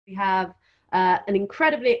We have an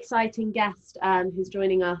incredibly exciting guest who's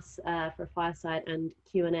joining us for a fireside and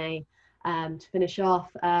Q&A to finish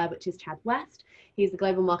off, which is Chad West. He's the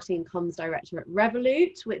Global Marketing and Comms Director at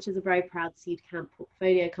Revolut, which is a very proud Seedcamp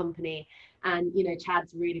portfolio company. And, you know,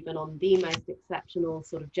 Chad's really been on the most exceptional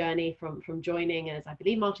sort of journey from joining as, I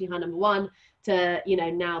believe, marketing hire number one to, you know,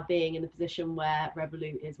 now being in the position where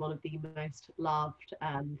Revolut is one of the most loved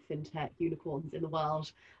FinTech unicorns in the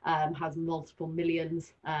world, has multiple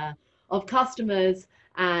millions of customers,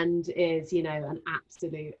 and is, you know, an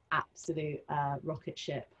absolute rocket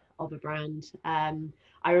ship of a brand.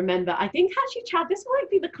 I remember, I think actually, Chad, this might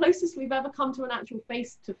be the closest we've ever come to an actual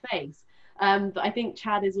face-to-face. But I think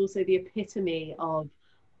Chad is also the epitome of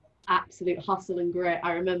absolute hustle and grit.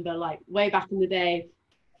 I remember, like, way back in the day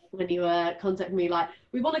when you were contacting me, like,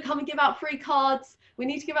 we want to come and give out free cards. We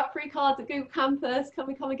need to give out free cards at Google Campus. Can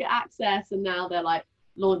we come and get access? And now they're like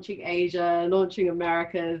launching Asia, launching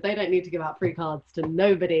America. They don't need to give out free cards to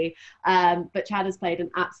nobody. But Chad has played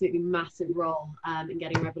an absolutely massive role in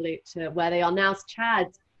getting Revolut to where they are now. So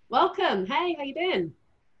Chad, welcome. Hey, how you doing?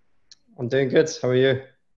 I'm doing good. How are you?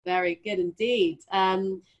 Very good indeed. Do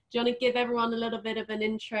you want to give everyone a little bit of an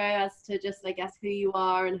intro as to just, I guess, who you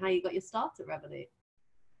are and how you got your start at Revolut?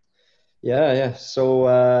 Yeah. So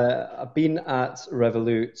I've been at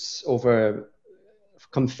Revolut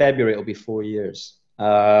come February, it'll be 4 years.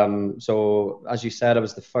 So as you said, I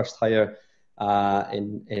was the first hire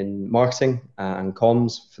in marketing and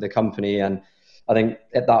comms for the company. And I think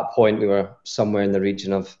at that point, we were somewhere in the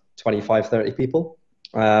region of 25, 30 people.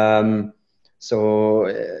 So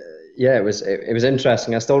yeah, it was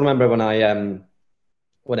interesting. I still remember when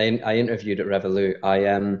I interviewed at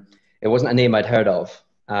Revolut, it wasn't a name I'd heard of.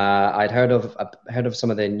 I'd heard of some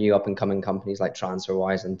of the new up and coming companies like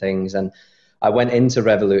TransferWise and things, and I went into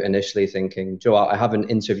Revolut initially thinking, Joe, I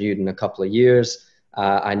haven't interviewed in a couple of years.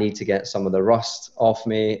 I need to get some of the rust off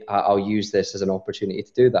me. I'll use this as an opportunity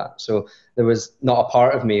to do that. So there was not a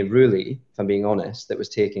part of me, really, if I'm being honest, that was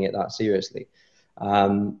taking it that seriously.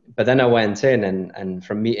 But then I went in and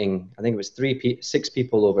from meeting, I think it was 6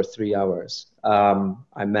 people over 3 hours,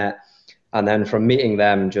 I met. And then from meeting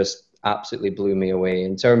them, just absolutely blew me away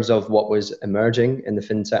in terms of what was emerging in the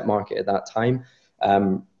FinTech market at that time.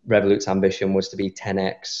 Revolut's ambition was to be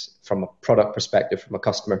 10x from a product perspective, from a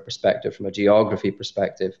customer perspective, from a geography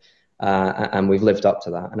perspective. And we've lived up to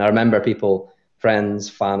that. And I remember people, friends,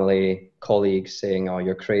 family, colleagues saying, oh,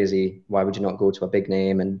 you're crazy. Why would you not go to a big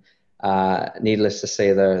name? And needless to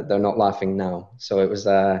say, they're not laughing now. So it was,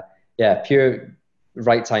 pure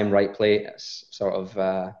right time, right place sort of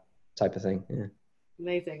type of thing. Yeah.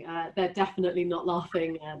 Amazing. They're definitely not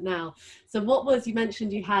laughing now. So what was, you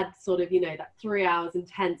mentioned you had sort of, you know, that 3 hours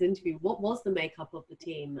intense interview. What was the makeup of the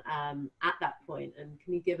team at that point? And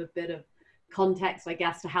can you give a bit of context, I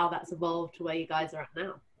guess, to how that's evolved to where you guys are at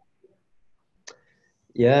now?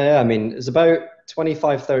 Yeah, I mean, it's about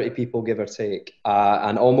 25, 30 people, give or take,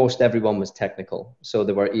 and almost everyone was technical. So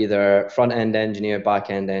they were either front-end engineer,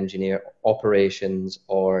 back-end engineer, operations,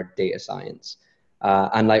 or data science.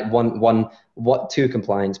 And like two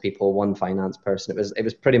compliance people, one finance person. It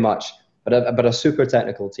was pretty much, but a super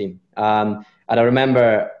technical team. And I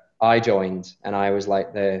remember I joined, and I was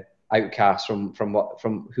like the outcast from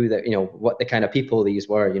who the, you know, what the kind of people these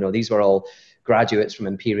were. You know, these were all graduates from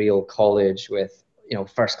Imperial College with, you know,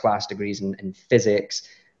 first class degrees in physics.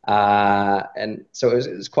 And so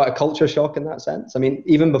it was quite a culture shock in that sense. I mean,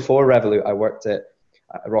 even before Revolut, I worked at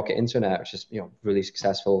Rocket Internet, which is, you know, really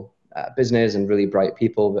successful business and really bright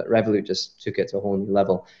people, but Revolut just took it to a whole new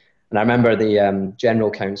level. And I remember the general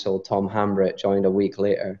counsel, Tom Hambrit, joined a week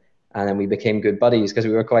later, and then we became good buddies because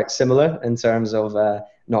we were quite similar in terms of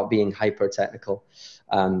not being hyper technical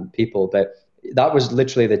people. But that was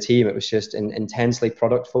literally the team. It was just intensely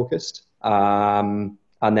product focused. And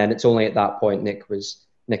then it's only at that point Nick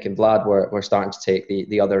and Vlad were starting to take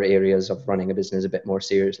the other areas of running a business a bit more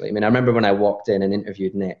seriously. I mean, I remember when I walked in and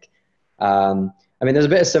interviewed Nick, I mean, there's a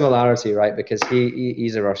bit of similarity, right? Because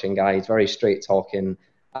he's a Russian guy. He's very straight talking.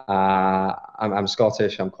 I'm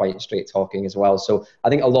Scottish. I'm quite straight talking as well. So I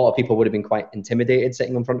think a lot of people would have been quite intimidated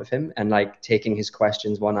sitting in front of him and like taking his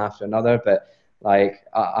questions one after another. But like,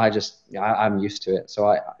 I'm used to it. So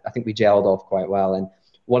I think we gelled off quite well. And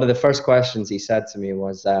one of the first questions he said to me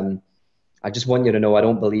was, I just want you to know I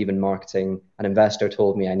don't believe in marketing. An investor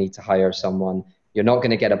told me I need to hire someone. You're not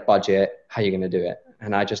going to get a budget. How are you going to do it?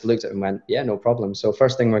 And I just looked at him and went, yeah, no problem. So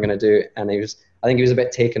first thing we're going to do. And I think he was a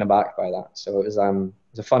bit taken aback by that. So it was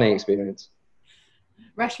a funny experience.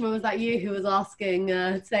 Reshma, was that you who was asking,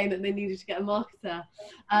 saying that they needed to get a marketer?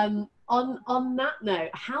 On that note,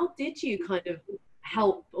 how did you kind of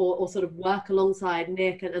help or sort of work alongside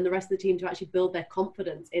Nick and the rest of the team to actually build their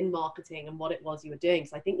confidence in marketing and what it was you were doing.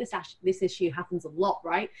 So I think this issue happens a lot,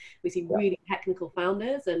 right? We see really technical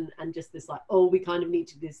founders and just this like, oh, we kind of need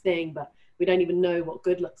to do this thing, but we don't even know what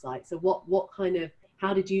good looks like. So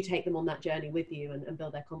how did you take them on that journey with you and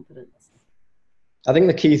build their confidence? I think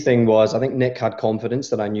the key thing was, I think Nick had confidence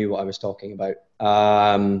that I knew what I was talking about,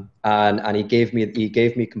 and he gave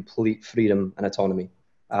me complete freedom and autonomy.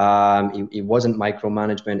 He wasn't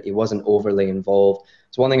micromanagement. He wasn't overly involved.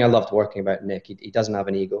 It's one thing I loved working about Nick. He doesn't have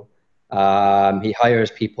an ego. He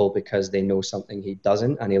hires people because they know something he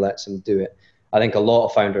doesn't, and he lets them do it. I think a lot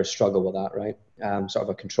of founders struggle with that, right? Sort of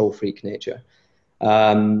a control freak nature.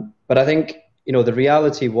 But I think, the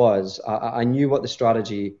reality was I knew what the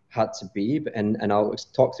strategy had to be, and I'll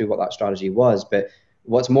talk through what that strategy was. But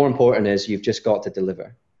what's more important is you've just got to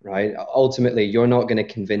deliver, right? Ultimately, you're not going to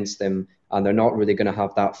convince them, and they're not really going to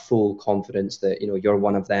have that full confidence that, you're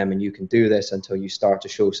one of them and you can do this until you start to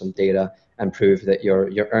show some data and prove that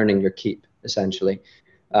you're earning your keep, essentially.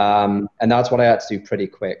 And that's what I had to do pretty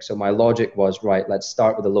quick. So my logic was, right, let's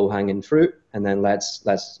start with the low-hanging fruit, and then let's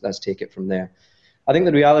take it from there. I think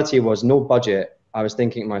the reality was no budget. I was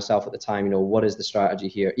thinking to myself at the time, what is the strategy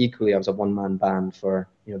here? Equally, I was a one-man band for,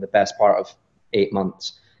 the best part of 8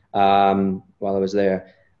 months while I was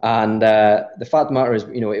there. And the fact of the matter is,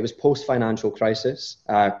 it was post-financial crisis.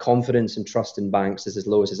 Confidence and trust in banks is as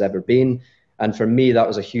low as it's ever been. And for me, that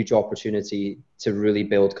was a huge opportunity to really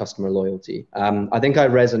build customer loyalty. I think I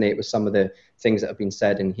resonate with some of the things that have been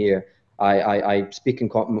said in here. I speak in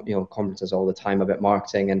conferences all the time about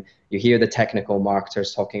marketing, and you hear the technical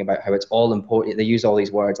marketers talking about how it's all important. They use all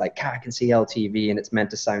these words like CAC and CLTV, and it's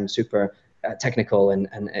meant to sound super technical, and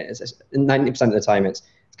 90% of the time it's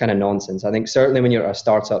kind of nonsense. I think certainly when you're at a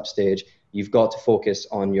startup stage, you've got to focus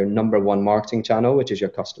on your number one marketing channel, which is your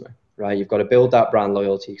customer, right? You've got to build that brand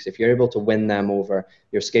loyalty, because if you're able to win them over,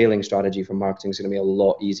 your scaling strategy for marketing is going to be a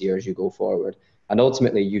lot easier as you go forward. And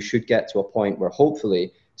ultimately, you should get to a point where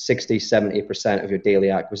hopefully 60-70% of your daily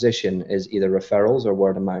acquisition is either referrals or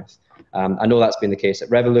word of mouth. I know that's been the case at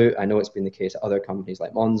Revolut. I know it's been the case at other companies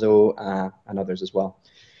like Monzo and others as well.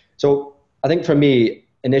 So I think for me,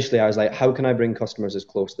 initially, I was like, how can I bring customers as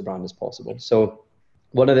close to the brand as possible? So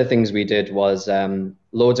one of the things we did was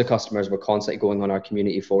loads of customers were constantly going on our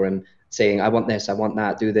community forum saying, I want this, I want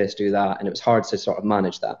that, do this, do that. And it was hard to sort of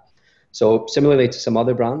manage that. So similarly to some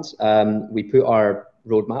other brands, we put our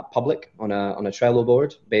roadmap public on a Trello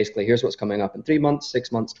board. Basically, here's what's coming up in 3 months,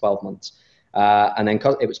 6 months, 12 months. And then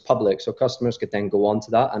it was public, so customers could then go on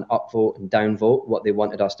to that and upvote and downvote what they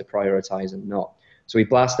wanted us to prioritize and not. So we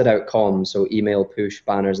blasted out comms, so email, push,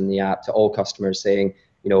 banners in the app to all customers saying,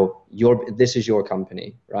 this is your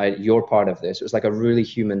company, right? You're part of this. It was like a really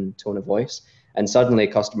human tone of voice. And suddenly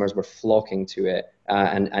customers were flocking to it.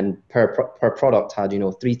 And per product had,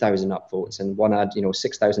 3,000 upvotes, and one had,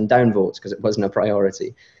 6,000 downvotes because it wasn't a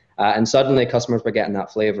priority. And suddenly customers were getting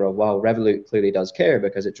that flavor of, wow, Revolut clearly does care,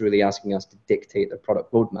 because it's really asking us to dictate their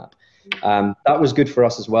product roadmap. That was good for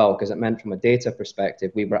us as well, because it meant from a data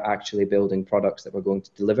perspective, we were actually building products that were going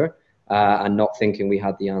to deliver and not thinking we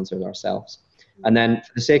had the answers ourselves. And then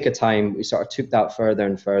for the sake of time, we sort of took that further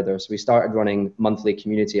and further. So we started running monthly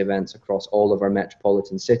community events across all of our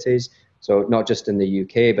metropolitan cities. So not just in the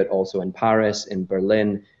UK, but also in Paris, in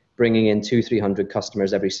Berlin, bringing in 200-300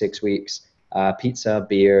 customers every 6 weeks, pizza,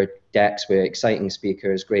 beer, decks with exciting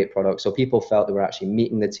speakers, great products. So people felt they were actually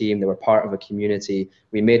meeting the team. They were part of a community.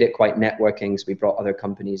 We made it quite networking. So we brought other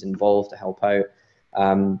companies involved to help out.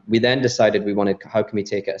 We then decided how can we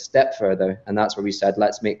take it a step further? And that's where we said,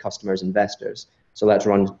 let's make customers investors. So let's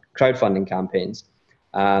run crowdfunding campaigns.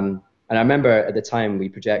 And I remember at the time we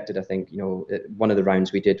projected, I think, one of the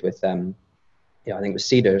rounds we did with, I think it was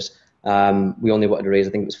Cedars, we only wanted to raise,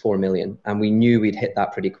 I think it was 4 million. And we knew we'd hit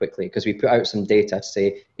that pretty quickly, because we put out some data to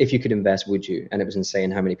say, if you could invest, would you? And it was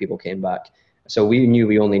insane how many people came back. So we knew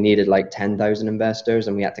we only needed like 10,000 investors,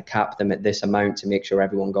 and we had to cap them at this amount to make sure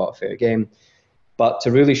everyone got a fair game. But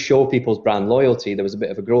to really show people's brand loyalty, there was a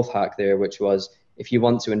bit of a growth hack there, which was, if you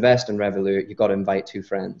want to invest in Revolut, you've got to invite 2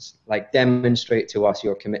 friends. Like, demonstrate to us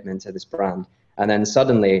your commitment to this brand. And then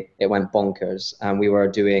suddenly it went bonkers, and we were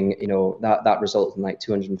doing, that resulted in like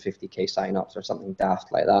 250K signups or something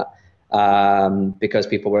daft like that, because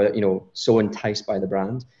people were, so enticed by the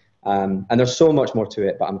brand. And there's so much more to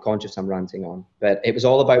it, but I'm conscious I'm ranting on. But it was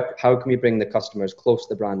all about how can we bring the customers close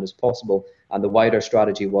to the brand as possible. And the wider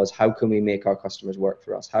strategy was, how can we make our customers work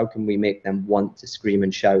for us? How can we make them want to scream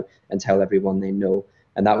and shout and tell everyone they know?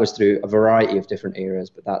 And that was through a variety of different areas,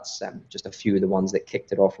 but that's just a few of the ones that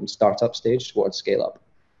kicked it off from startup stage towards scale up.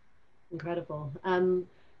 Incredible.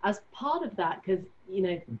 as part of that, because, you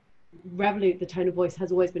know, Revolut, the tone of voice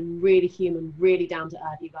has always been really human, really down to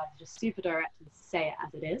earth. You guys are just super direct and say it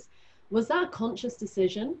as it is. Was that a conscious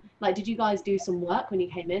decision? Like, did you guys do some work when you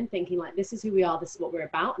came in thinking like, this is who we are, this is what we're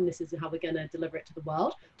about, and this is how we're going to deliver it to the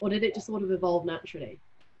world? Or did it just sort of evolve naturally?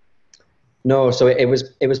 No, so it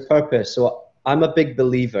was purpose. So I'm a big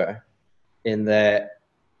believer in that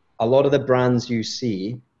a lot of the brands you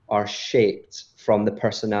see are shaped from the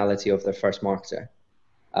personality of their first marketer.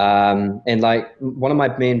 And like one of my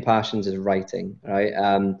main passions is writing, right?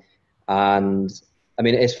 And I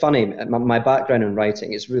mean, it's funny, my background in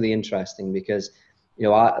writing is really interesting because, you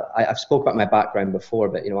know, I've spoke about my background before,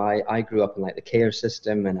 but, you know, I grew up in like the care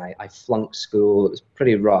system and I flunked school. It was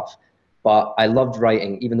pretty rough, but I loved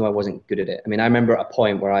writing, even though I wasn't good at it. I mean, I remember at a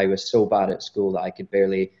point where I was so bad at school that I could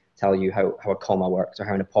barely tell you how a comma worked or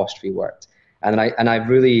how an apostrophe worked. And I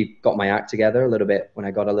really got my act together a little bit when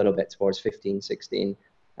I got a little bit towards 15, 16,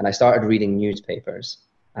 and I started reading newspapers.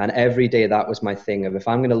 And every day that was my thing of, if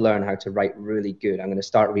I'm going to learn how to write really good, I'm going to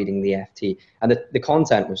start reading the FT. And the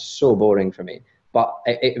content was so boring for me, but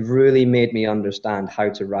it really made me understand how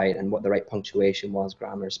to write and what the right punctuation was,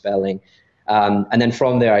 grammar, spelling. And then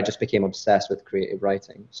from there, I just became obsessed with creative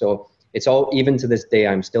writing. So it's all, even to this day,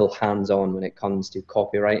 I'm still hands-on when it comes to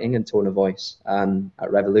copywriting and tone of voice at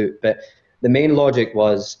Revolut. But the main logic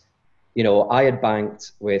was, you know, I had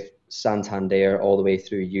banked with Santander all the way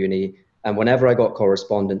through uni. And whenever I got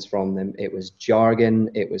correspondence from them, it was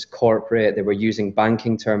jargon, it was corporate, they were using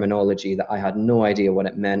banking terminology that I had no idea what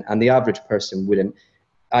it meant. And the average person wouldn't.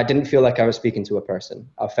 I didn't feel like I was speaking to a person.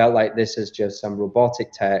 I felt like this is just some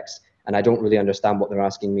robotic text and I don't really understand what they're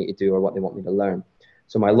asking me to do or what they want me to learn.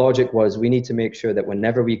 So my logic was, we need to make sure that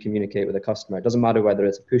whenever we communicate with a customer, it doesn't matter whether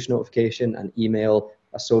it's a push notification, an email,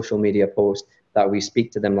 a social media post, that we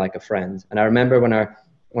speak to them like a friend. And I remember when I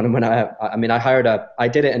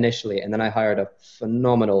did it initially, and then I hired a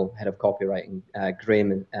phenomenal head of copywriting,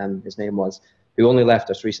 Graham, his name was, who only left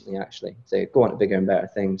us recently actually, to go on to bigger and better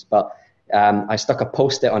things. But I stuck a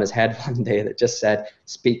post-it on his head one day that just said,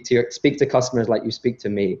 speak to customers like you speak to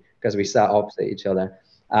me, because we sat opposite each other.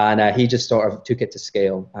 And he just sort of took it to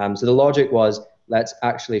scale. So the logic was, let's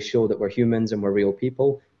actually show that we're humans and we're real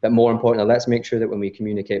people. But more importantly, let's make sure that when we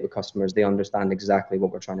communicate with customers, they understand exactly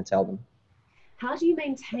what we're trying to tell them. How do you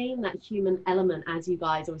maintain that human element as you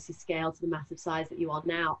guys obviously scale to the massive size that you are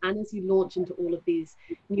now, and as you launch into all of these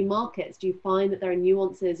new markets? Do you find that there are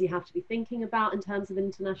nuances you have to be thinking about in terms of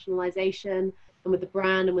internationalization and with the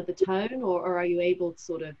brand and with the tone, or are you able to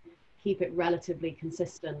sort of keep it relatively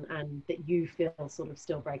consistent and that you feel sort of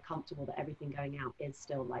still very comfortable that everything going out is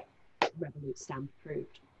still like Revolut stamp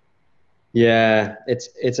approved? Yeah,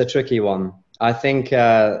 it's a tricky one. I think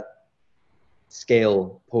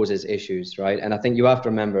scale poses issues, right? And I think you have to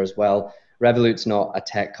remember as well, Revolut's not a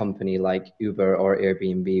tech company like Uber or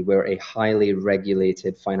Airbnb. We're a highly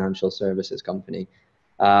regulated financial services company.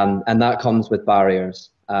 And that comes with barriers.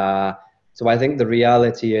 So I think the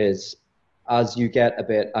reality is, as you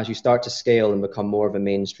start to scale and become more of a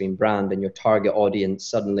mainstream brand, and your target audience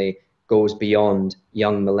suddenly goes beyond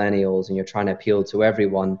young millennials and you're trying to appeal to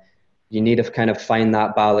everyone, you need to kind of find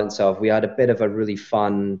that balance of, we had a bit of a really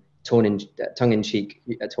fun tongue-in-cheek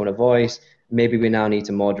tone of voice. Maybe we now need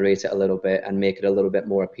to moderate it a little bit and make it a little bit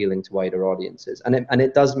more appealing to wider audiences. And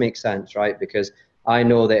it does make sense, right? Because I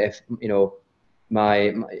know that if, you know,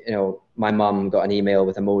 my mum got an email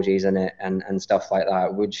with emojis in it and stuff like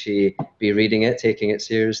that, would she be reading it, taking it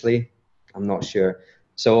seriously? I'm not sure.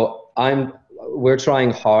 So we're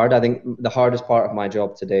trying hard. I think the hardest part of my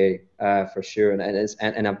job today, for sure,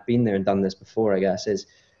 and I've been there and done this before, I guess, is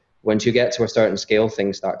once you get to a certain scale,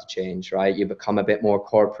 things start to change, right? You become a bit more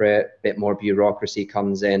corporate, a bit more bureaucracy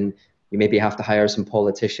comes in. You maybe have to hire some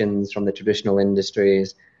politicians from the traditional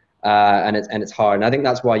industries, and it's hard. And I think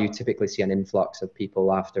that's why you typically see an influx of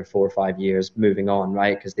people after 4 or 5 years moving on,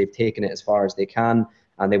 right? Because they've taken it as far as they can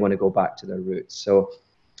and they want to go back to their roots. So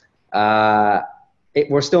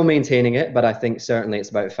we're still maintaining it, but I think certainly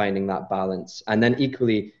it's about finding that balance. And then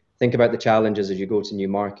equally, think about the challenges as you go to new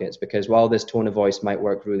markets, because while this tone of voice might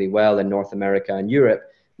work really well in North America and Europe,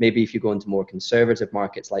 maybe if you go into more conservative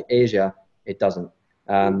markets like Asia, it doesn't.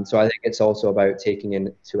 So I think it's also about taking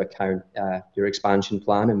into account your expansion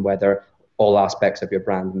plan and whether all aspects of your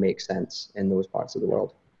brand make sense in those parts of the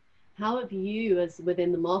world. How have you, as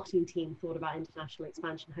within the marketing team, thought about international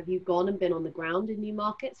expansion? Have you gone and been on the ground in new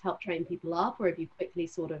markets, helped train people up, or have you quickly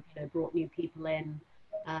sort of, you know, brought new people in?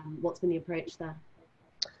 What's been the approach there?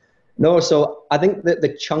 No, so I think that the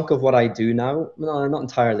chunk of what I do now, no, not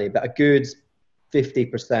entirely, but a good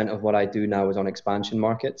 50% of what I do now is on expansion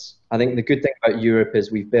markets. I think the good thing about Europe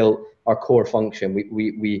is we've built our core function.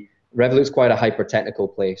 Revolut's quite a hyper technical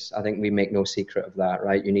place. I think we make no secret of that,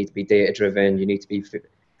 right? You need to be data driven. You need to be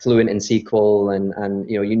fluent in SQL, and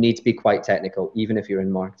you need to be quite technical, even if you're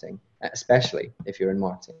in marketing, especially if you're in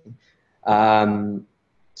marketing.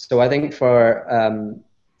 So I think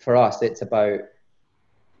for us, it's about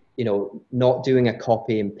not doing a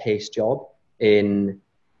copy and paste job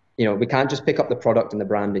we can't just pick up the product and the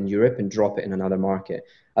brand in Europe and drop it in another market.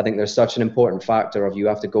 I think there's such an important factor of you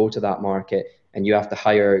have to go to that market and you have to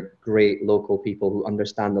hire great local people who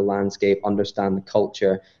understand the landscape, understand the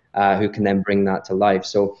culture, who can then bring that to life.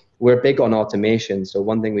 So we're big on automation. So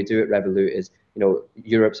one thing we do at Revolut is,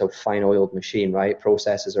 Europe's a fine-oiled machine, right?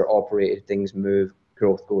 Processes are operated, things move,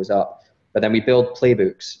 growth goes up. But then we build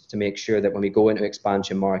playbooks to make sure that when we go into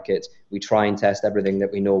expansion markets, we try and test everything that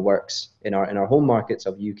we know works in our home markets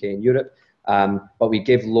of UK and Europe. But we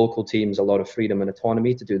give local teams a lot of freedom and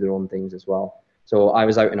autonomy to do their own things as well. So I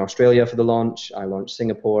was out in Australia for the launch. I launched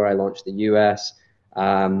Singapore. I launched the US.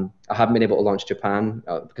 I haven't been able to launch Japan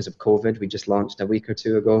because of COVID. We just launched a week or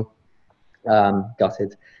two ago.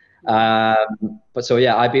 Gutted. But so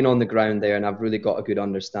yeah, I've been on the ground there, and I've really got a good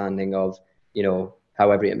understanding of how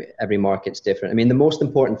every market's different. I mean, the most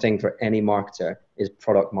important thing for any marketer is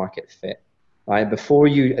product market fit, right? Before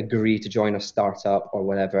you agree to join a startup or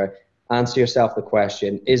whatever, answer yourself the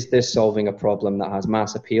question: is this solving a problem that has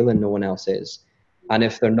mass appeal and no one else is? And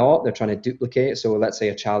if they're not, they're trying to duplicate. So let's say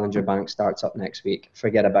a challenger bank starts up next week.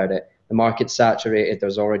 Forget about it. The market's saturated.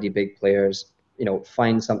 There's already big players.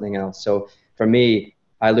 Find something else. So for me,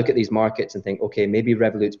 I look at these markets and think, okay, maybe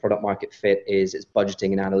Revolut's product market fit is its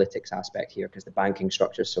budgeting and analytics aspect here because the banking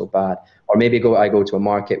structure is so bad. Or maybe I go to a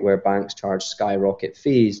market where banks charge skyrocket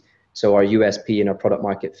fees. So our USP and our product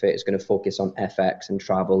market fit is going to focus on FX and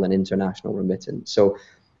travel and international remittance. So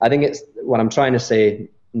I think it's what I'm trying to say,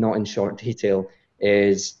 not in short detail,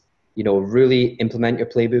 is really implement your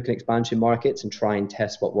playbook in expansion markets and try and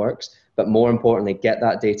test what works. But more importantly, get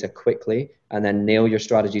that data quickly and then nail your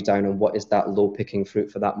strategy down on what is that low picking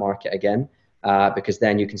fruit for that market again, because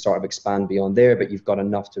then you can sort of expand beyond there, but you've got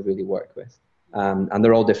enough to really work with. And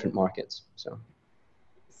they're all different markets. So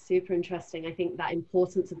super interesting. I think that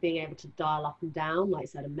importance of being able to dial up and down, like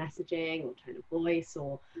sort of messaging or tone of voice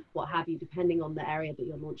or what have you, depending on the area that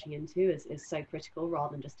you're launching into is so critical,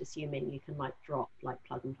 rather than just assuming you can plug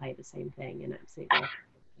and play the same thing in absolutely every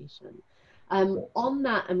application. On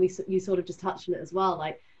that, and you sort of just touched on it as well,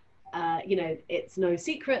 it's no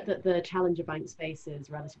secret that the challenger bank space is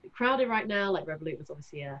relatively crowded right now. Revolut was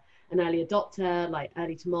obviously an early adopter,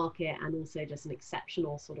 early to market, and also just an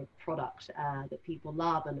exceptional sort of product that people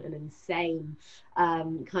love, and an insane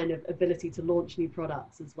kind of ability to launch new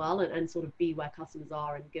products as well, and sort of be where customers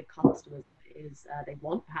are and give customers what it is they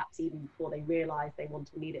want, perhaps even before they realize they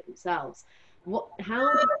want to need it themselves.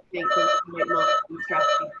 How do you think the marketing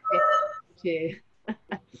strategy to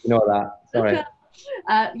sorry.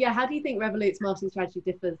 how do you think Revolut's marketing strategy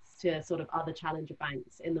differs to sort of other challenger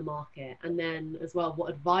banks in the market? And then as well, what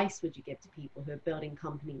advice would you give to people who are building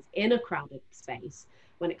companies in a crowded space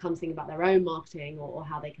when it comes to thinking about their own marketing or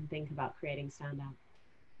how they can think about creating standout?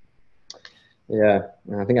 Yeah,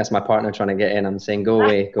 I think that's my partner trying to get in. I'm saying, go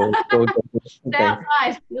away, go. Stay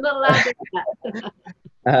outside. You're not allowed to do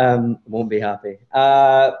that. Won't be happy.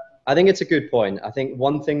 I think it's a good point. I think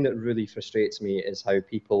one thing that really frustrates me is how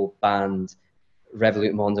people band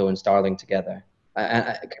Revolut, Monzo, and Starling together.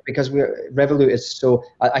 Because Revolut is so,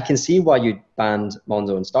 I can see why you'd band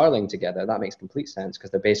Monzo and Starling together. That makes complete sense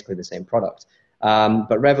because they're basically the same product.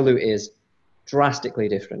 But Revolut is drastically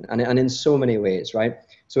different, and in so many ways, right?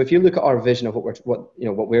 So if you look at our vision of what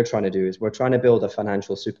we're trying to do is we're trying to build a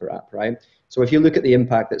financial super app, right? So if you look at the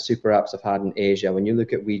impact that super apps have had in Asia, when you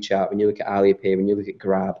look at WeChat, when you look at Alipay, when you look at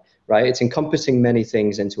Grab, right? It's encompassing many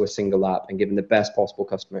things into a single app and giving the best possible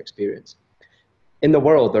customer experience. In the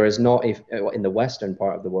world, there is not in the Western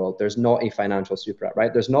part of the world, there's not a financial super app,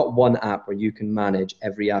 right? There's not one app where you can manage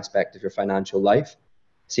every aspect of your financial life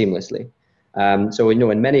seamlessly. So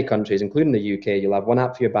in many countries, including the UK, you'll have one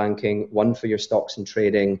app for your banking, one for your stocks and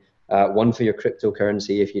trading, one for your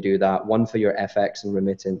cryptocurrency if you do that, one for your FX and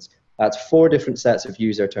remittance. That's 4 different sets of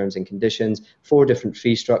user terms and conditions, 4 different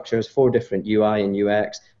fee structures, 4 different UI and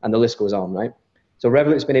UX, and the list goes on, right? So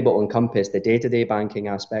Revolut's been able to encompass the day-to-day banking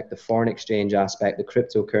aspect, the foreign exchange aspect, the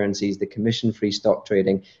cryptocurrencies, the commission-free stock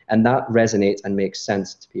trading, and that resonates and makes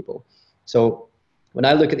sense to people. So when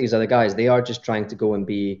I look at these other guys, they are just trying to go and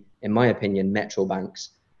be, in my opinion, metro banks,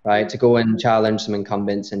 right? To go and challenge some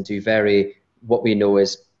incumbents and do what we know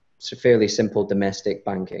is fairly simple domestic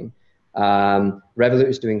banking. Revolut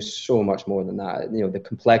is doing so much more than that. You know, the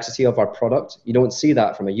complexity of our product, you don't see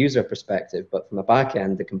that from a user perspective, but from a back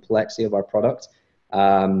end, the complexity of our product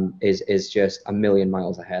is just a million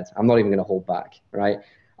miles ahead. I'm not even going to hold back, right?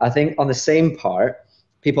 I think on the same part,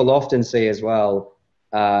 people often say as well,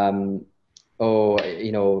 oh,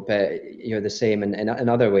 you know, but you're the same in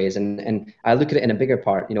other ways. And I look at it in a bigger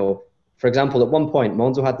part. You know, for example, at one point,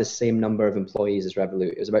 Monzo had the same number of employees as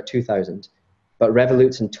Revolut. It was about 2,000. But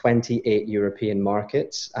Revolut's in 28 European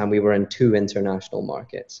markets, and we were in 2 international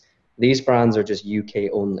markets. These brands are just UK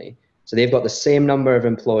only. So they've got the same number of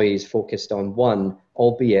employees focused on one,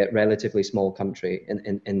 albeit relatively small country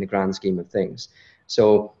in the grand scheme of things.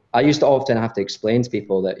 So I used to often have to explain to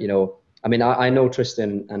people that, you know, I mean, I know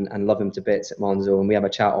Tristan and love him to bits at Monzo, and we have a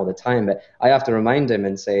chat all the time, but I have to remind him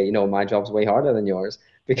and say, you know, my job's way harder than yours,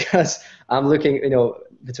 because I'm looking, you know,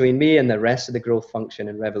 between me and the rest of the growth function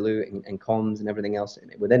in Revolut and comms and everything else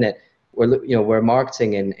within it, we're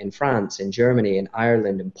marketing in France, in Germany, in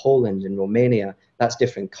Ireland, in Poland, in Romania. That's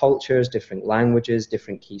different cultures, different languages,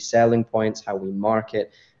 different key selling points, how we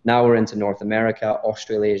market. Now we're into North America,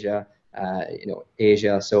 Australasia, you know,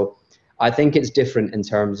 Asia. So I think it's different in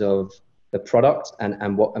terms of the product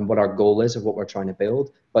and what our goal is of what we're trying to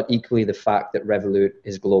build, but equally the fact that Revolut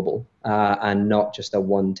is global and not just a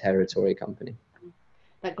one territory company.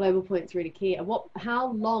 That global point is really key. And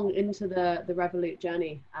how long into the Revolut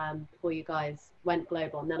journey before you guys went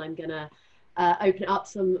global? And then I'm gonna open up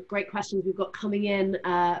some great questions we've got coming in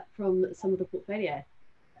from some of the portfolio.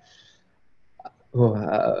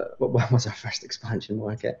 What was our first expansion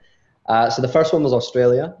market? So the first one was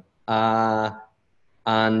Australia,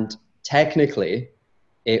 and technically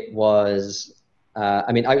it was,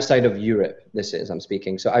 I mean, outside of Europe, I'm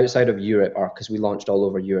speaking. So outside of Europe, because we launched all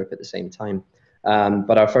over Europe at the same time.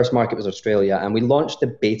 But our first market was Australia, and we launched the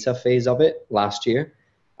beta phase of it last year.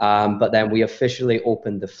 But then we officially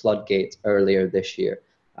opened the floodgate earlier this year.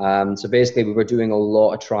 So basically we were doing a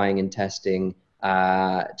lot of trying and testing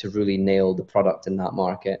to really nail the product in that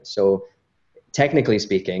market. So technically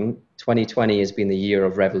speaking, 2020 has been the year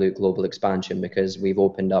of Revolut global expansion, because we've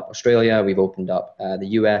opened up Australia, we've opened up the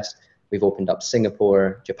US, we've opened up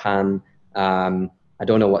Singapore, Japan. I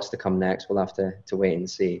don't know what's to come next. We'll have to wait and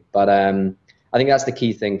see. But I think that's the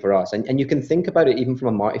key thing for us. And you can think about it even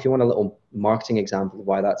from if you want a little marketing example of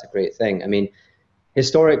why that's a great thing. I mean,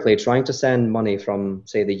 historically, trying to send money from,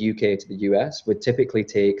 say, the UK to the US would typically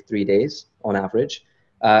take 3 days on average.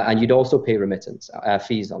 And you'd also pay remittance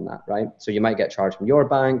fees on that, right? So you might get charged from your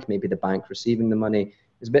bank, maybe the bank receiving the money.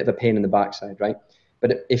 It's a bit of a pain in the backside, right?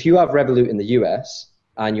 But if you have Revolut in the US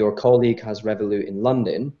and your colleague has Revolut in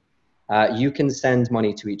London, you can send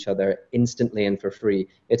money to each other instantly and for free.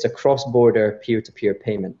 It's a cross-border peer-to-peer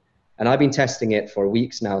payment. And I've been testing it for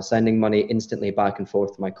weeks now, sending money instantly back and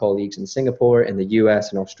forth to my colleagues in Singapore, in the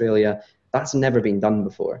US, and Australia. That's never been done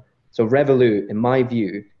before. So Revolut, in my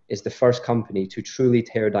view, is the first company to truly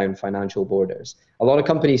tear down financial borders. A lot of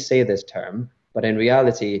companies say this term, but in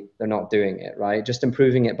reality, they're not doing it, right? Just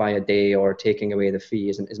improving it by a day or taking away the fee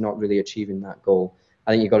is not really achieving that goal.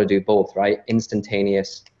 I think you've got to do both, right?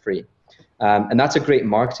 Instantaneous, free. And that's a great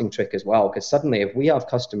marketing trick as well, because suddenly if we have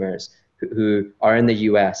customers who are in the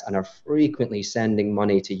US and are frequently sending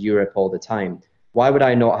money to Europe all the time, why would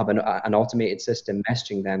I not have an automated system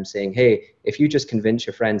messaging them saying, hey, if you just convince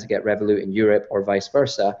your friend to get Revolut in Europe or vice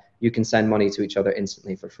versa, you can send money to each other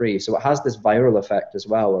instantly for free. So it has this viral effect as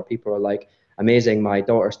well, where people are like, amazing, my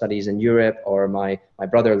daughter studies in Europe, or my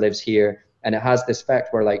brother lives here. And it has this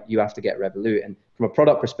effect where like you have to get Revolut. And from a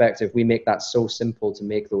product perspective, we make that so simple to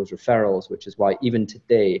make those referrals, which is why even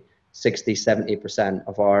today, 60-70%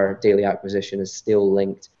 of our daily acquisition is still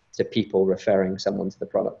linked to people referring someone to the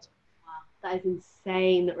product. Wow, that is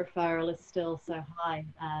insane that referral is still so high,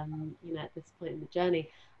 you know, at this point in the journey.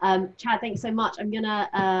 Chad, thanks so much. I'm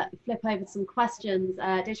gonna flip over some questions.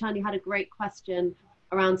 Deshan, you had a great question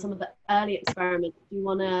around some of the early experiments. Do you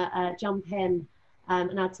wanna jump in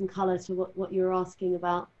and add some color to what you were asking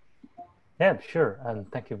about? Yeah, sure. And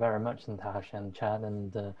thank you very much, Natasha and Chad.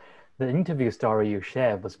 And the interview story you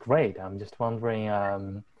shared was great. I'm just wondering,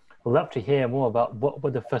 I'd love to hear more about what were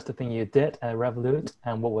the first thing you did at Revolut,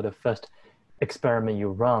 and what were the first experiment you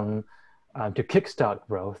run to kickstart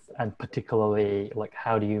growth, and particularly like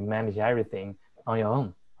how do you manage everything on your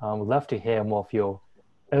own? We'd love to hear more of your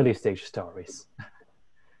early stage stories.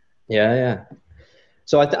 Yeah.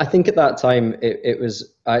 So I think at that time, it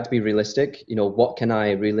was, I had to be realistic. You know, what can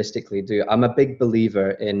I realistically do? I'm a big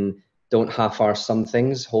believer in don't half-arse some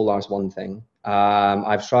things, whole-arse one thing.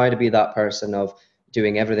 I've tried to be that person of,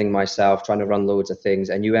 doing everything myself, trying to run loads of things,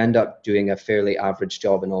 and you end up doing a fairly average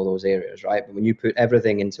job in all those areas, right? But when you put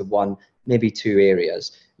everything into one, maybe two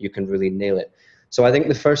areas, you can really nail it. So I think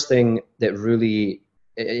the first thing that really,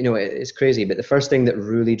 it's crazy, but the first thing that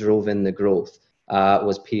really drove in the growth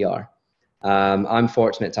was PR. I'm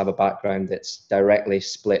fortunate to have a background that's directly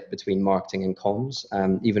split between marketing and comms,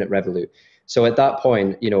 even at Revolut. So at that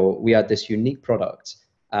point, we had this unique product.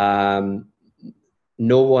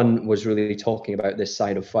 No one was really talking about this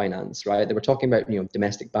side of finance, right? They were talking about,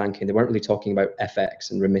 domestic banking. They weren't really talking about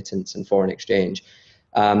FX and remittance and foreign exchange.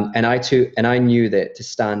 And I knew that to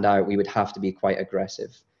stand out, we would have to be quite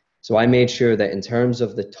aggressive. So I made sure that in terms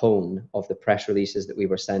of the tone of the press releases that we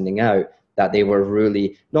were sending out, that they were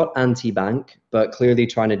really not anti-bank, but clearly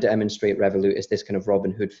trying to demonstrate Revolut as this kind of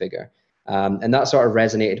Robin Hood figure. And that sort of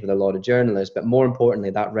resonated with a lot of journalists, but more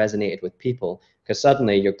importantly, that resonated with people, because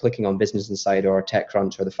suddenly you're clicking on Business Insider or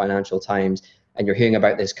TechCrunch or the Financial Times, and you're hearing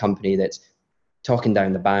about this company that's talking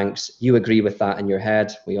down the banks. You agree with that in your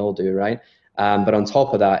head. We all do, right? But on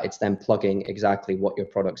top of that, it's then plugging exactly what your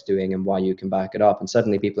product's doing and why you can back it up. And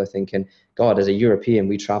suddenly people are thinking, God, as a European,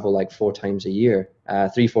 we travel like 4 times a year,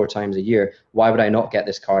 3-4 times a year. Why would I not get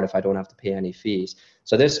this card if I don't have to pay any fees?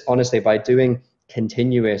 So this, honestly, by doing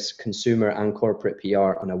continuous consumer and corporate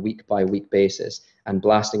PR on a week-by-week basis and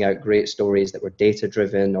blasting out great stories that were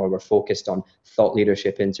data-driven or were focused on thought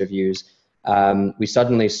leadership interviews, we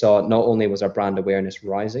suddenly saw not only was our brand awareness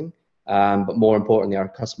rising, but more importantly, our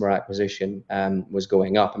customer acquisition was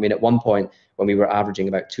going up. I mean, at one point when we were averaging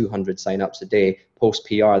about 200 signups a day, post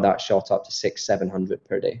PR, that shot up to 600-700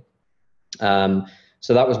 per day.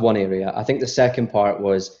 So that was one area. I think the second part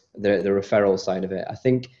was the referral side of it. I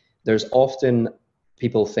think there's often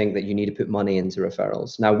people think that you need to put money into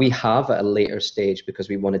referrals. Now we have at a later stage because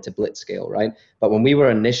we wanted to blitz scale, right? But when we were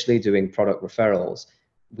initially doing product referrals,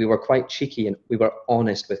 we were quite cheeky and we were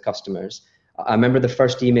honest with customers. I remember the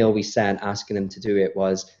first email we sent asking them to do it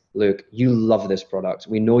was, look, you love this product.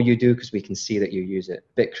 We know you do because we can see that you use it.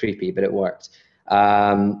 Bit creepy, but it worked.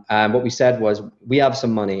 And what we said was, we have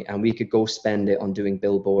some money and we could go spend it on doing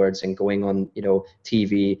billboards and going on,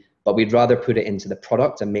 TV, but we'd rather put it into the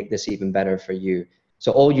product and make this even better for you.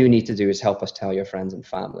 So all you need to do is help us tell your friends and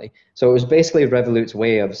family. So it was basically Revolut's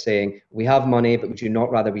way of saying, we have money, but would you not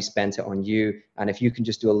rather we spent it on you? And if you can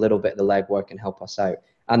just do a little bit of the legwork and help us out.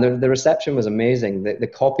 And the reception was amazing. The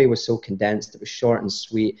copy was so condensed. It was short and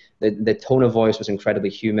sweet. The tone of voice was incredibly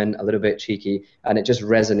human, a little bit cheeky, and it just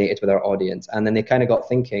resonated with our audience. And then they kind of got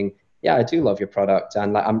thinking, yeah, I do love your product.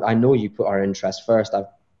 And I know you put our interests first. I've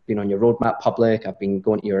been on your roadmap public. I've been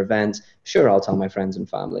going to your events. Sure, I'll tell my friends and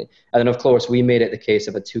family. And then, of course, we made it the case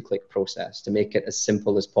of a 2-click process to make it as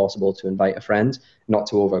simple as possible to invite a friend, not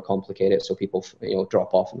to overcomplicate it so people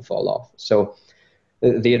drop off and fall off. So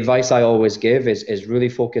the advice I always give is really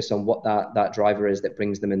focus on what that driver is that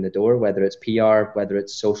brings them in the door, whether it's PR, whether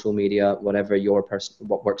it's social media, whatever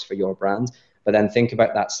what works for your brand. But then think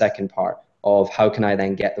about that second part of how can I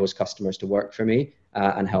then get those customers to work for me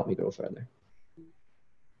and help me grow further.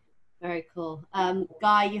 Very cool.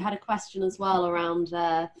 Guy, you had a question as well around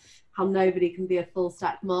how nobody can be a full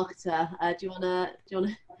stack marketer. Do you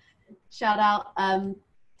wanna shout out,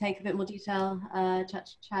 take a bit more detail,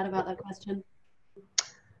 chat about that question?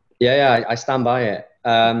 Yeah, I stand by it.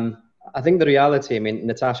 I think the reality, I mean,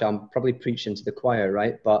 Natasha, I'm probably preaching to the choir,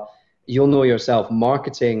 right? But you'll know yourself,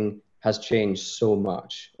 marketing has changed so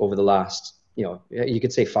much over the last, you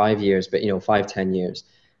could say 5 years, but 5-10 years.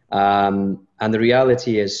 And the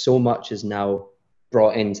reality is so much is now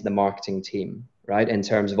brought into the marketing team, right? In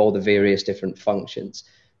terms of all the various different functions.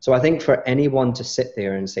 So I think for anyone to sit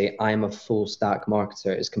there and say, I'm a full stack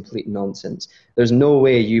marketer is complete nonsense. There's no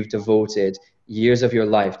way you've devoted years of your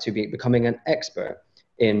life to becoming an expert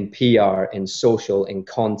in PR, in social, in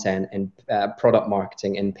content, in product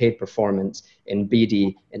marketing, in paid performance, in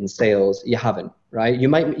BD, in sales. You haven't, right?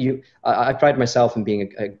 I pride myself in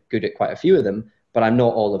being good at quite a few of them, but I'm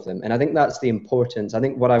not all of them. And I think that's the importance. I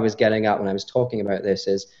think what I was getting at when I was talking about this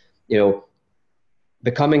is,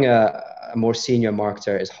 becoming a more senior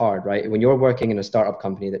marketer is hard, right? When you're working in a startup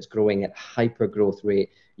company that's growing at hyper growth rate,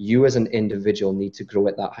 you as an individual need to grow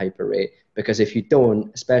at that hyper rate, because if you don't,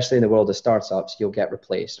 especially in the world of startups, you'll get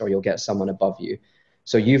replaced or you'll get someone above you.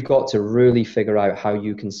 So you've got to really figure out how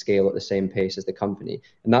you can scale at the same pace as the company.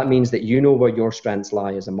 And that means that you know where your strengths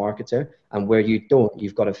lie as a marketer, and where you don't,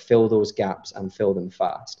 you've got to fill those gaps and fill them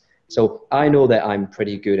fast. So I know that I'm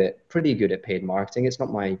pretty good at paid marketing. It's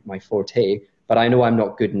not my forte, but I know I'm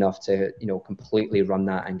not good enough to, completely run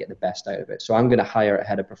that and get the best out of it. So I'm going to hire a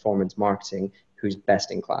head of performance marketing who's best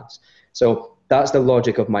in class. So that's the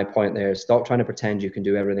logic of my point there. Stop trying to pretend you can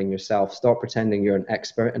do everything yourself. Stop pretending you're an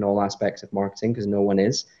expert in all aspects of marketing, because no one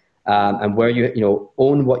is. And where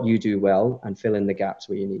own what you do well and fill in the gaps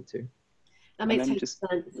where you need to. That makes total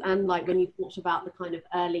sense. And like when you talked about the kind of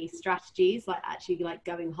early strategies, like actually like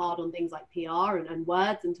going hard on things like PR and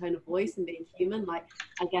words and tone of voice and being human, like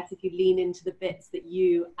I guess if you lean into the bits that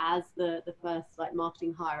you as the first like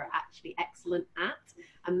marketing hire are actually excellent at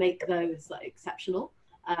and make those like exceptional.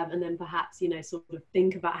 And then perhaps, sort of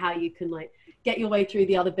think about how you can like get your way through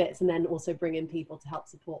the other bits and then also bring in people to help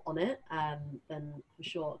support on it. Then for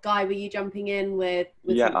sure. Guy, were you jumping in with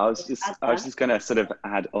yeah, I was just going to sort of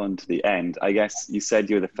add on to the end. I guess you said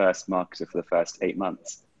you were the first marketer for the first 8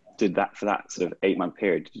 months. For that sort of 8-month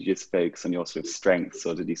period, did you just focus on your sort of strengths,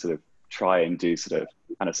 or did you sort of try and do sort of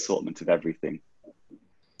an assortment of everything?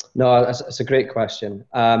 No, that's a great question.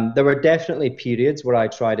 There were definitely periods where I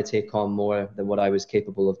tried to take on more than what I was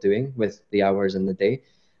capable of doing with the hours in the day.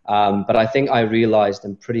 But I think I realized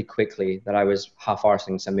pretty quickly that I was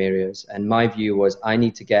half-arsing some areas. And my view was I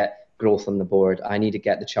need to get growth on the board. I need to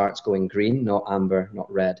get the charts going green, not amber,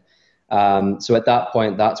 not red. So at that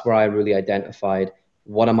point, that's where I really identified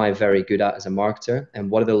what am I very good at as a marketer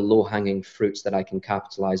and what are the low-hanging fruits that I can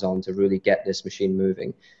capitalize on to really get this machine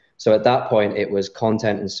moving. So at that point, it was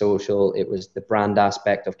content and social. It was the brand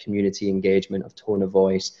aspect of community engagement, of tone of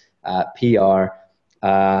voice, PR,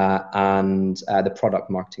 and the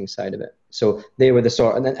product marketing side of it. So they were the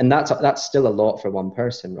sort, and that's still a lot for one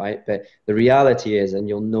person, right? But the reality is, and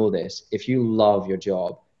you'll know this, if you love your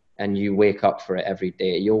job and you wake up for it every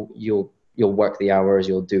day, you'll work the hours,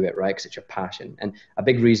 you'll do it, right? Because it's your passion. And a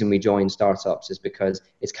big reason we join startups is because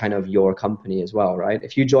it's kind of your company as well, right?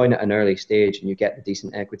 If you join at an early stage and you get the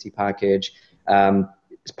decent equity package,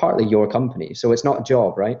 it's partly your company. So it's not a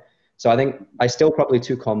job, right? So I think I still probably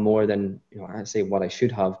took on more than, I'd say what I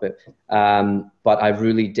should have, but I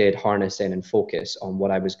really did harness in and focus on what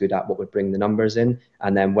I was good at, what would bring the numbers in.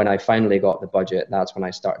 And then when I finally got the budget, that's when I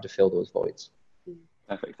started to fill those voids.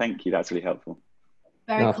 Perfect. Thank you. That's really helpful.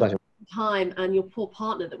 Very no, pleasure. Time and your poor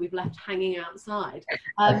partner that we've left hanging outside.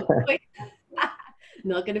 Not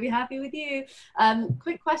going to be happy with you.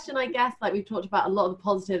 Quick question, I guess, like we've talked about a lot of the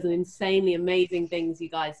positives and insanely amazing things you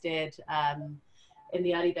guys did in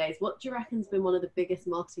the early days. What do you reckon's been one of the biggest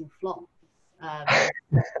marketing flops?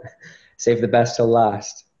 Save the best till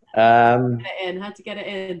last. Had to get it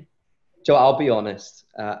in. Joe, I'll be honest.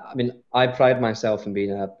 I pride myself in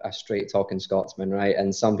being a straight talking Scotsman, right?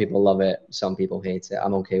 And some people love it, some people hate it.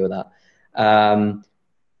 I'm okay with that.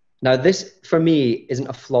 Now, this for me isn't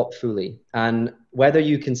a flop fully, and whether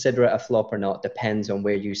you consider it a flop or not depends on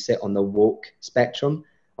where you sit on the woke spectrum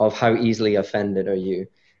of how easily offended are you,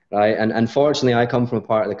 right? And unfortunately, I come from a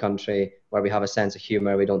part of the country where we have a sense of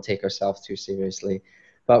humor. We don't take ourselves too seriously.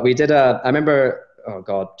 But we did I remember,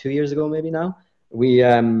 2 years ago maybe now, we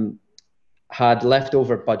had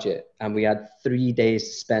leftover budget and we had 3 days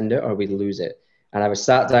to spend it or we'd lose it. And I was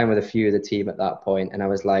sat down with a few of the team at that point and I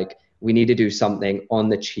was like, we need to do something on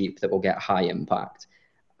the cheap that will get high impact.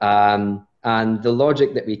 And the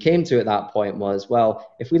logic that we came to at that point was,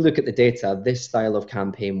 well, if we look at the data, this style of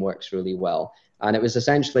campaign works really well. And it was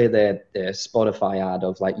essentially the Spotify ad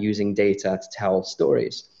of like using data to tell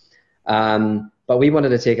stories. But we wanted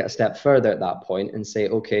to take it a step further at that point and say,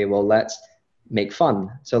 okay, well, let's make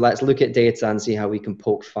fun. So let's look at data and see how we can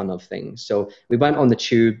poke fun of things. So we went on the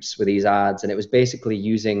tubes with these ads and it was basically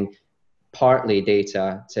using partly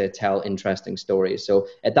data to tell interesting stories. So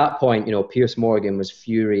at that point, Piers Morgan was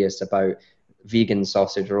furious about vegan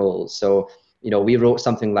sausage rolls. So, we wrote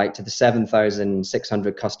something like, to the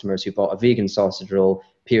 7,600 customers who bought a vegan sausage roll,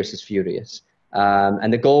 Piers is furious.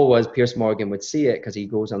 And the goal was Piers Morgan would see it because he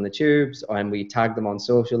goes on the tubes and we tagged them on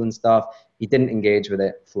social and stuff. He didn't engage with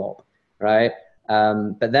it, flop, right?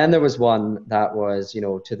 But then there was one that was,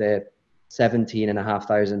 to the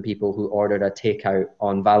 17,500 people who ordered a takeout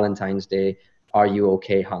on Valentine's Day, are you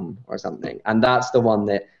okay, hun, or something. And that's the one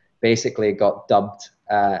that basically got dubbed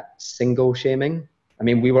single shaming. I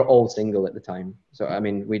mean, we were all single at the time. So, I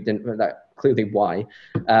mean, we didn't, that clearly why.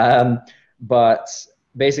 But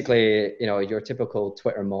basically, your typical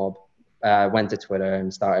Twitter mob went to Twitter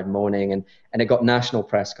and started moaning and it got national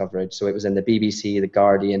press coverage. So it was in the BBC, the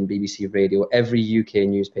Guardian, BBC Radio, every UK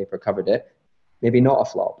newspaper covered it. Maybe not a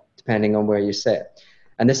flop, depending on where you sit.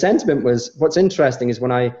 And the sentiment was, what's interesting is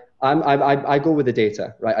when I go with the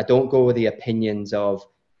data, right? I don't go with the opinions of,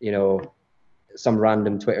 some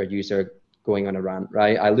random Twitter user going on a rant,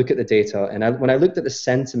 right? I look at the data and when I looked at the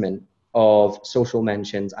sentiment of social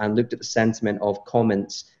mentions and looked at the sentiment of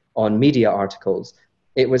comments on media articles,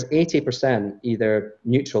 it was 80% either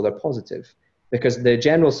neutral or positive. because the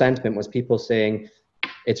general sentiment was people saying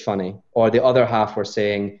it's funny, or the other half were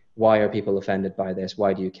saying, why are people offended by this?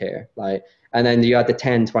 Why do you care? Like, and then you had the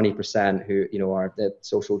 10-20% who, you know, are the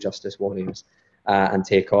social justice warriors and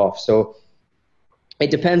take off. So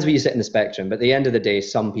it depends where you sit in the spectrum, but at the end of the day,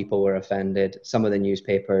 some people were offended. Some of the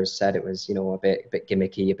newspapers said it was, you know, a bit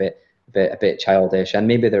gimmicky, a bit childish, and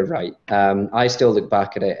maybe they're right. I still look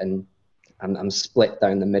back at it and I'm split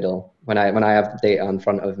down the middle when I have the data in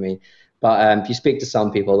front of me. But if you speak to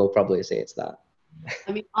some people, they'll probably say it's that.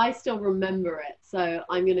 I mean, I still remember it, so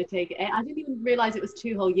I'm going to take it. I didn't even realize it was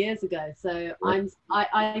 2 whole years ago. So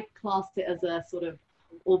I classed it as a sort of,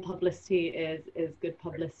 all publicity is good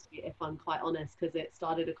publicity, if I'm quite honest, because it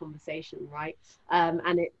started a conversation, right?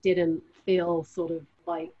 And it didn't feel sort of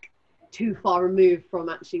like too far removed from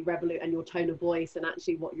actually Revolut and your tone of voice and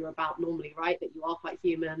actually what you're about normally, right? That you are quite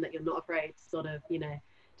human, that you're not afraid to sort of, you know,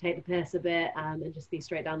 take the piss a bit and just be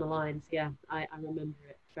straight down the line. So yeah, I remember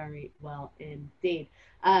it very well indeed.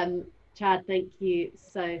 Chad, thank you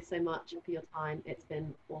so much for your time. It's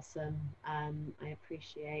been awesome. I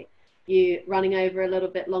appreciate you running over a little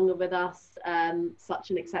bit longer with us. Such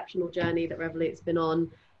an exceptional journey that Revolut's been on.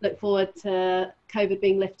 Look forward to COVID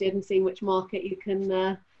being lifted and seeing which market you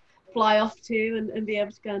can fly off to and be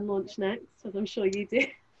able to go and launch next, as I'm sure you do.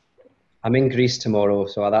 I'm in Greece tomorrow,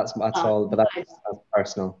 so that's all, but Nice. that's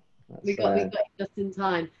personal. We got you just in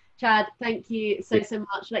time. Chad, thank you so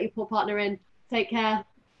much. Let your poor partner in. Take care.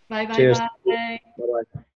 Bye. Cheers. Bye. Bye-bye.